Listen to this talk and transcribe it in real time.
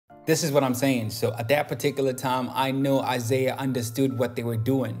This is what I'm saying. So at that particular time, I know Isiah understood what they were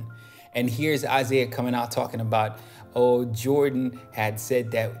doing. And here's Isiah coming out talking about, oh, Jordan had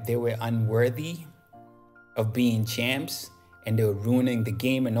said that they were unworthy of being champs and they were ruining the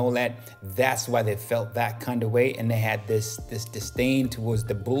game and all that. That's why they felt that kind of way. And they had this disdain towards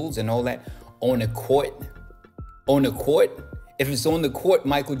the Bulls and all that on the court. On the court. If it's on the court,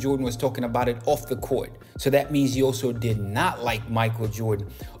 Michael Jordan was talking about it off the court. So that means he also did not like Michael Jordan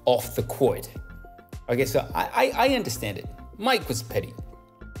off the court. Okay, so I understand it. Mike was petty.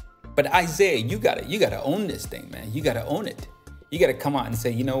 But Isiah, you gotta own this thing, man. You gotta own it. You gotta come out and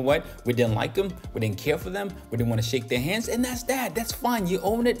say, you know what? We didn't like them. We didn't care for them. We didn't want to shake their hands. And that's that. That's fine. You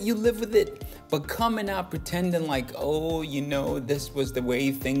own it. You live with it. But coming out pretending like, oh, you know, this was the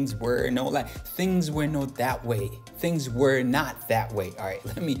way things were and all that. Things were not that way. Things were not that way. All right,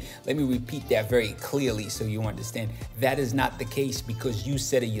 let me repeat that very clearly so you understand. That is not the case because you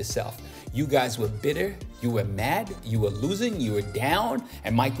said it yourself. You guys were bitter, you were mad, you were losing, you were down,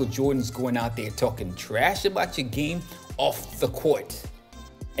 and Michael Jordan's going out there talking trash about your game off the court.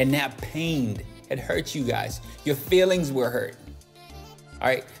 And that pained, it hurt you guys. Your feelings were hurt. All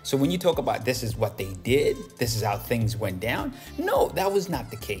right, so when you talk about this is what they did, this is how things went down, no, that was not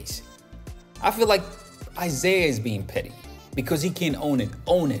the case. I feel like Isiah is being petty because he can't own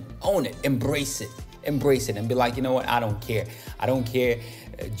it, embrace it and be like, you know what, I don't care. I don't care.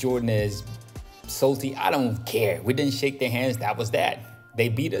 Jordan is salty. I don't care. We didn't shake their hands. That was that. They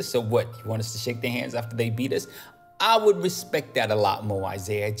beat us. So what? You want us to shake their hands after they beat us? I would respect that a lot more,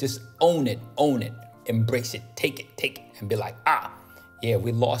 Isiah. Just own it, embrace it, take it, and be like, yeah,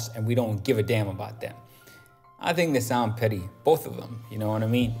 we lost and we don't give a damn about them. I think they sound petty, both of them. You know what I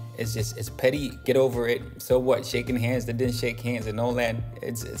mean? It's petty. Get over it. So what? Shaking hands that didn't shake hands and all that.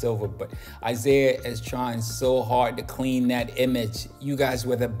 It's over. But Isiah is trying so hard to clean that image. You guys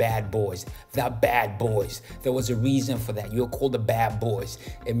were the bad boys. The bad boys. There was a reason for that. You're called the bad boys.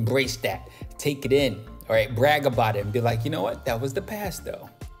 Embrace that. Take it in. All right. Brag about it and be like, you know what? That was the past though.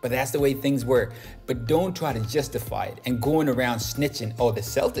 But that's the way things were. But don't try to justify it and going around snitching. Oh, the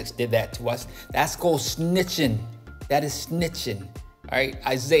Celtics did that to us. That's called snitching. That is snitching. All right,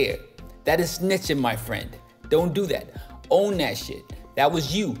 Isiah, that is snitching, my friend. Don't do that. Own that shit. That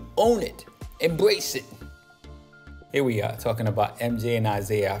was you. Own it. Embrace it. Here we are talking about MJ and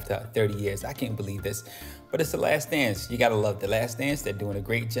Isiah after 30 years. I can't believe this. But it's The Last Dance. You gotta love The Last Dance. They're doing a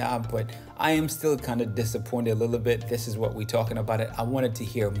great job, but I am still kind of disappointed a little bit. This is what we're talking about it. I wanted to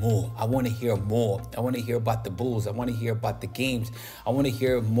hear more. I want to hear more. I want to hear about the Bulls. I want to hear about the games. I want to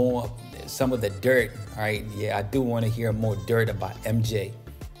hear more, some of the dirt. All right, yeah, I do want to hear more dirt about MJ.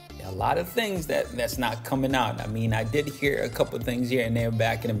 A lot of things that's not coming out. I mean, I did hear a couple of things here and there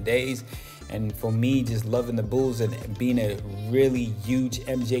back in them days. And for me, just loving the Bulls and being a really huge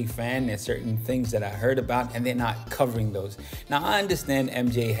MJ fan, there's certain things that I heard about and they're not covering those. Now, I understand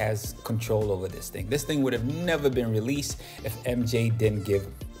MJ has control over this thing. This thing would have never been released if MJ didn't give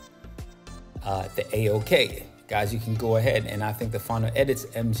the A-OK. Guys, you can go ahead, and I think the final edits,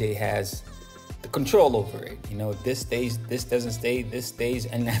 MJ has the control over it. You know, this stays, this doesn't stay, this stays,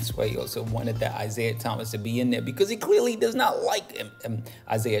 and that's why he also wanted that Isiah Thoms to be in there because he clearly does not like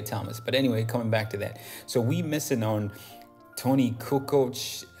Isiah Thomas. But anyway, coming back to that, so we missing on Tony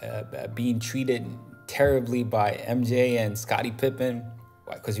Kukoc being treated terribly by MJ and Scottie Pippen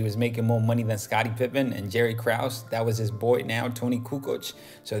because he was making more money than Scottie Pippen and Jerry Krause. That was his boy now, Tony Kukoc.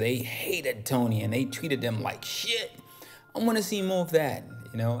 So they hated Tony and they treated him like shit. I want to see more of that.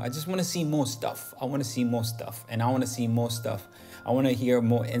 You know, I just want to see more stuff. I want to see more stuff, and I want to see more stuff. I want to hear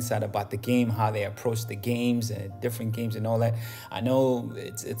more insight about the game, how they approach the games and different games and all that. I know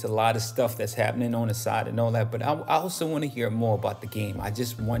it's a lot of stuff that's happening on the side and all that, but I also want to hear more about the game. I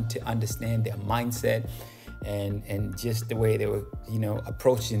just want to understand their mindset and just the way they were, you know,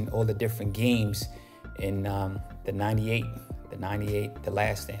 approaching all the different games in the 98, The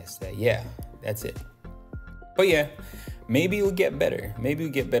Last Dance. Yeah, that's it. But yeah, maybe it'll get better. Maybe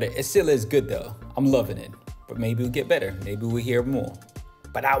it'll get better. It still is good though. I'm loving it. But maybe it'll get better. Maybe we'll hear more.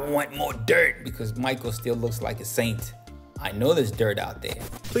 But I want more dirt because Michael still looks like a saint. I know there's dirt out there.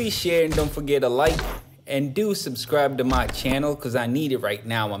 Please share and don't forget to like. And do subscribe to my channel because I need it right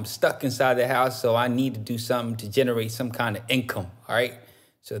now. I'm stuck inside the house, so I need to do something to generate some kind of income, all right?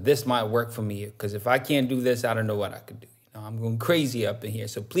 So this might work for me because if I can't do this, I don't know what I could do. You know, I'm going crazy up in here.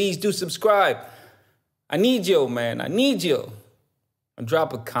 So please do subscribe. I need you, man. I need you. And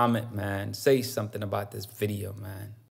drop a comment, man. Say something about this video, man.